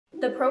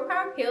The Pro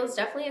Power peels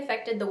definitely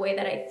affected the way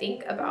that I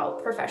think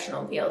about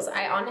professional peels.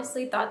 I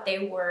honestly thought they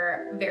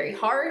were very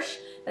harsh,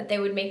 that they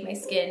would make my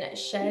skin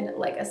shed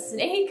like a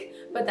snake,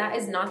 but that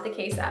is not the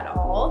case at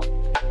all.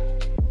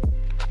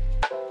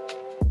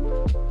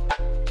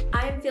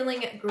 I'm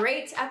feeling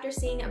great after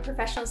seeing a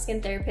professional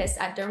skin therapist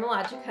at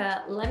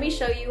Dermalogica. Let me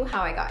show you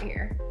how I got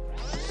here.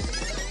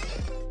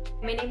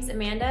 My name's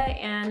Amanda,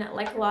 and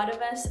like a lot of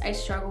us, I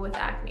struggle with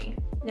acne.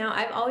 Now,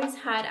 I've always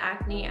had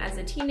acne as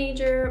a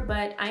teenager,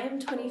 but I am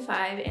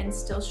 25 and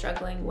still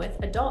struggling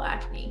with adult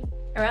acne.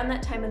 Around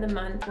that time of the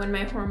month when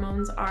my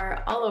hormones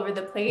are all over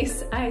the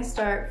place, I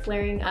start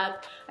flaring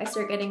up. I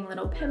start getting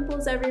little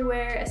pimples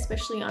everywhere,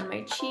 especially on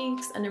my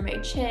cheeks, under my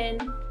chin.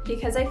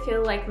 Because I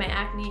feel like my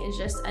acne is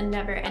just a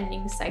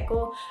never-ending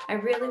cycle, I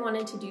really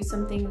wanted to do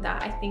something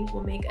that I think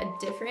will make a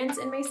difference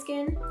in my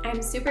skin.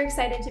 I'm super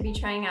excited to be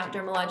trying out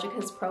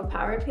Dermalogica's Pro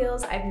Power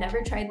Peels. I've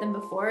never tried them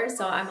before,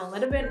 so I'm a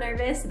little bit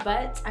nervous,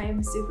 but I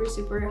am super,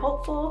 super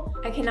hopeful.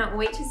 I cannot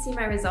wait to see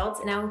my results,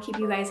 and I will keep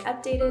you guys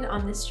updated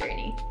on this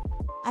journey.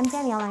 I'm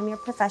Danielle, I'm your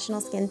professional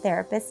skin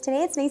therapist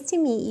today. It's nice to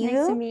meet you.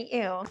 Nice to meet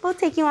you. We'll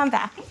take you on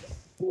back.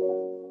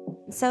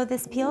 So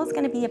this peel is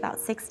gonna be about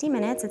 60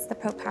 minutes. It's the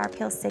Pro Power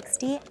Peel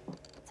 60. So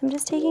I'm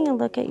just taking a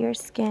look at your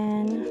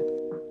skin.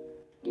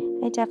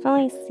 I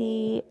definitely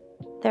see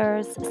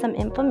there's some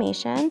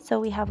inflammation. So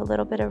we have a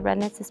little bit of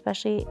redness,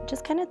 especially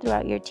just kind of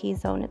throughout your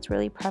T-zone. It's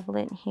really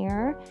prevalent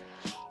here.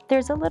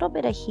 There's a little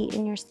bit of heat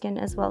in your skin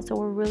as well, so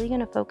we're really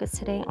gonna focus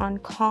today on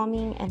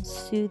calming and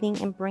soothing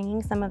and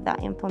bringing some of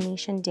that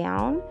inflammation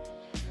down,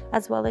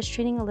 as well as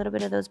treating a little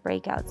bit of those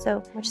breakouts.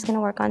 So we're just gonna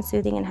work on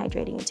soothing and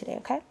hydrating you today,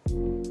 okay?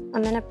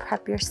 I'm gonna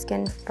prep your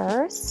skin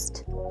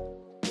first.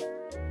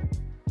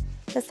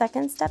 The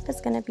second step is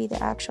gonna be the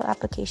actual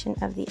application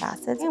of the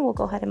acids, and we'll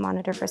go ahead and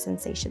monitor for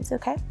sensations,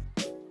 okay?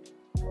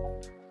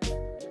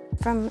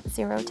 From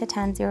 0 to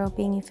 10, 0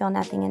 being you feel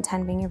nothing and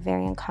 10 being you're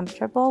very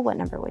uncomfortable, what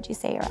number would you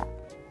say you're at?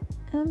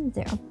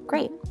 0.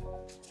 Great.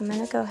 I'm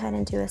gonna go ahead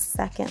and do a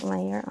second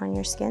layer on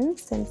your skin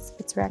since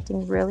it's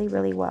reacting really,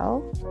 really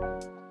well.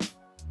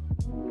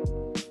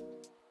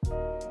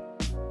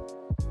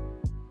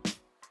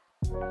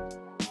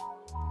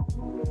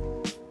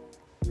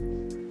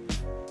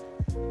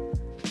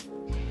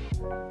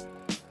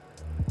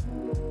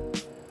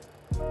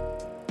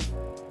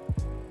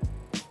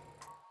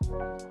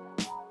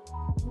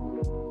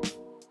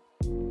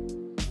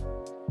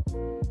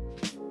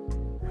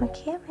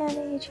 Okay,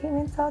 Amanda, your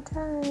treatment's all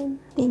done.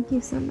 Thank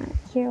you so much.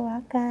 You're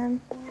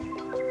welcome.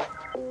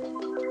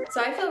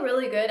 So I feel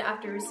really good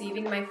after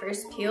receiving my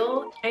first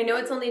peel. I know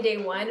it's only day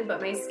 1,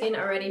 but my skin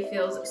already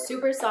feels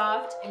super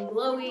soft and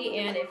glowy,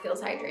 and it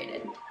feels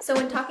hydrated. So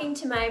when talking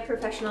to my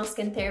professional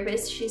skin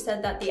therapist, she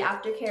said that the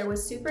aftercare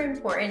was super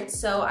important.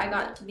 So I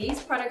got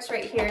these products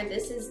right here.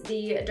 This is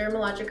the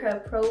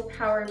Dermalogica Pro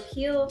Power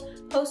Peel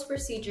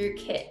Post-Procedure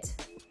Kit.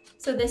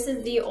 So this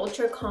is the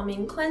Ultra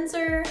Calming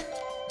Cleanser,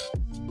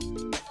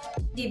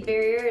 the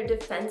Barrier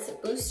Defense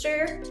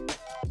Booster.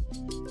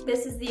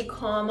 This is the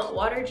Calm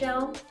Water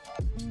Gel.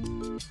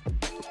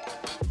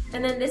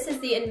 And then this is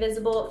the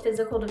Invisible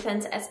Physical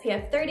Defense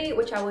SPF 30,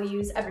 which I will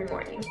use every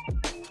morning.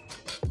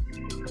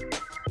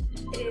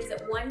 It is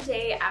one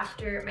day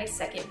after my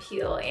second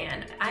peel,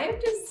 and I'm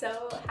just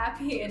so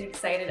happy and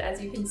excited,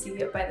 as you can see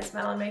by the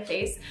smile on my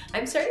face.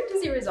 I'm starting to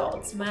see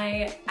results.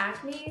 My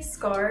acne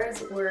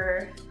scars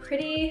were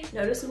pretty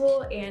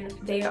noticeable, and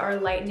they are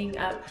lightening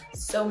up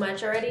so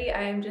much already.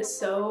 I am just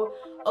so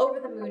over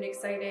the moon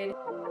excited.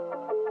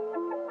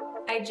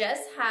 I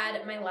just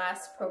had my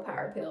last Pro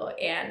Power peel,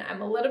 and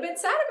I'm a little bit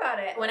sad about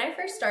it. When I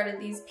first started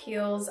these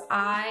peels,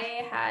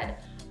 I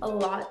had a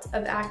lot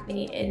of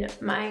acne in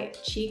my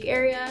cheek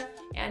area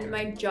and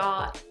my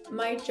jaw.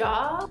 My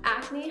jaw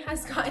acne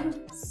has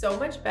gotten so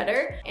much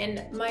better,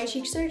 and my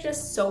cheeks are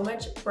just so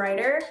much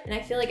brighter. And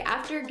I feel like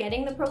after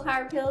getting the Pro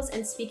Power peels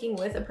and speaking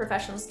with a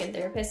professional skin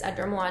therapist at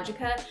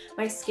Dermalogica,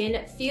 my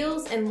skin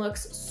feels and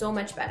looks so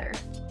much better.